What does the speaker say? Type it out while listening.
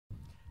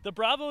The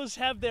Bravos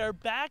have their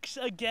backs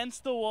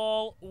against the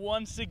wall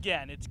once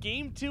again. It's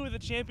Game 2 of the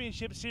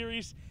Championship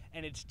Series,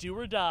 and it's do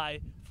or die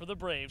for the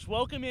Braves.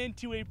 Welcome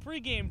into a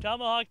pregame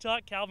Tomahawk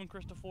Talk. Calvin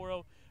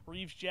Cristoforo,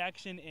 Reeves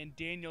Jackson, and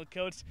Daniel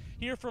Coates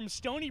here from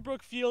Stony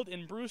Brook Field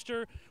in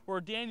Brewster, where,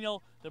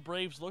 Daniel, the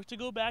Braves look to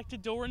go back to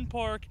Doran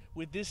Park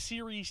with this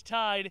series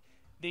tied.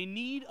 They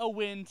need a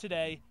win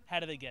today.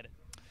 How do they get it?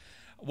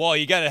 Well,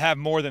 you got to have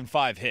more than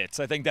 5 hits.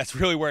 I think that's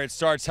really where it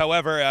starts.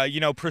 However,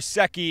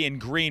 Prosecki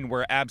and Green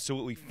were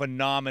absolutely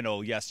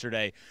phenomenal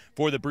yesterday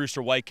for the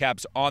Brewster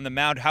Whitecaps on the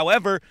mound.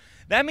 However,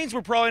 that means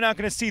we're probably not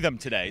going to see them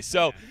today.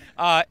 So,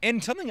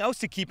 and something else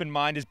to keep in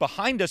mind is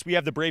behind us we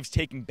have the Braves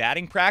taking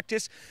batting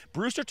practice.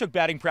 Brewster took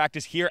batting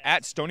practice here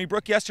at Stony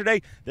Brook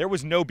yesterday. There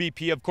was no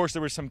BP. Of course,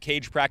 there was some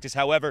cage practice.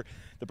 However,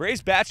 the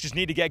Braves bats just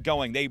need to get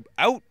going. They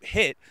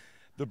out-hit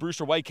the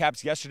Brewster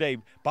Whitecaps yesterday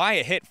by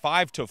a hit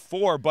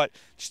 5-4, but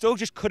still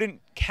just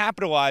couldn't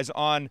capitalize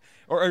on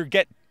or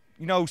get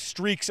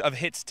streaks of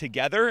hits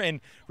together. And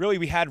really,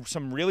 we had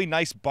some really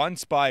nice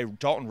bunts by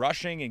Dalton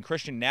Rushing and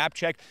Christian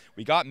Knapczyk.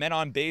 We got men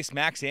on base.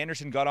 Max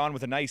Anderson got on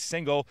with a nice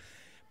single.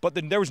 But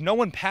then there was no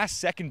one past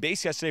second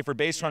base yesterday for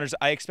base runners.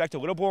 I expect a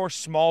little more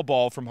small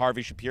ball from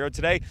Harvey Shapiro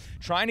today,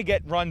 trying to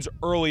get runs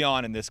early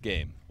on in this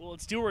game. Well,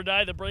 it's do or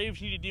die. The Braves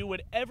need to do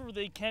whatever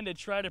they can to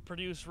try to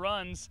produce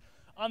runs.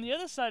 On the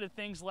other side of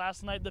things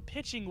last night, the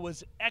pitching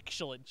was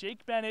excellent.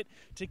 Jake Bennett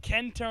to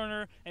Ken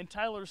Turner and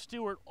Tyler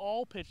Stewart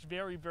all pitched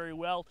very, very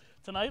well.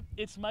 Tonight,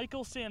 it's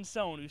Michael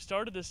Sansone, who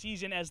started the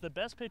season as the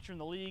best pitcher in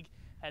the league,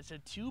 has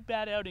had 2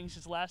 bad outings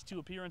his last 2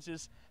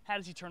 appearances. How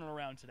does he turn it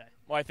around today?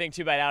 Well, I think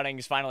 2 bad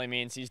outings finally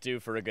means he's due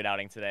for a good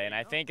outing today. And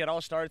I think it all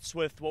starts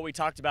with what we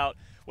talked about,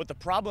 what the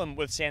problem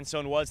with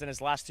Sansone was in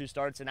his last 2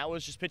 starts, and that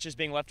was just pitches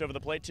being left over the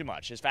plate too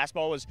much. His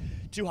fastball was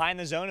too high in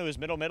the zone. It was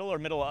middle or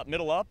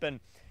middle up, and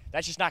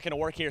that's just not going to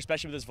work here,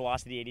 especially with his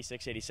velocity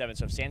 86, 87.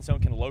 So if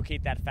Sansone can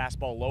locate that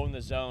fastball low in the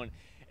zone,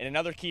 and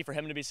another key for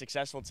him to be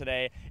successful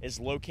today is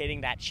locating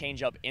that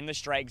changeup in the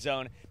strike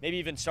zone, maybe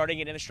even starting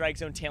it in the strike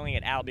zone, tailing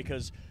it out,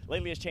 because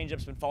lately his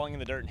changeup's been falling in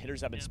the dirt and hitters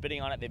have been spitting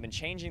on it. They've been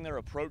changing their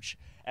approach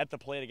at the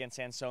plate against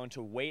Sansone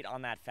to wait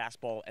on that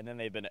fastball, and then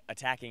they've been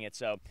attacking it.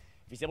 So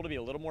if he's able to be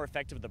a little more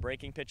effective with the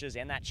breaking pitches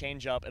and that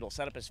changeup, it'll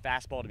set up his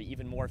fastball to be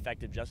even more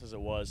effective, just as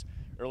it was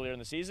earlier in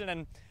the season.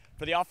 And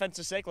for the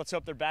offense's sake, let's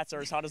hope their bats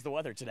are as hot as the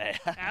weather today.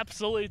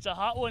 Absolutely. It's a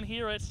hot one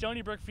here at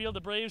Stony Brook Field.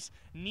 The Braves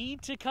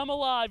need to come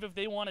alive if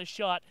they want a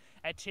shot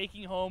at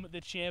taking home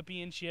the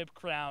championship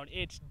crown.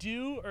 It's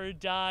do or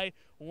die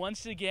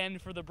once again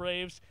for the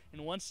Braves,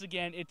 and once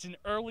again, it's an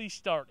early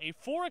start. A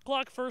 4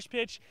 o'clock first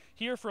pitch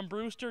here from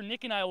Brewster.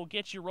 Nick and I will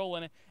get you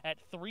rolling at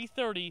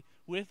 3:30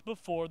 with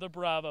Before the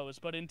Bravos.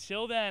 But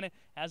until then,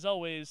 as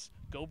always,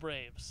 go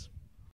Braves.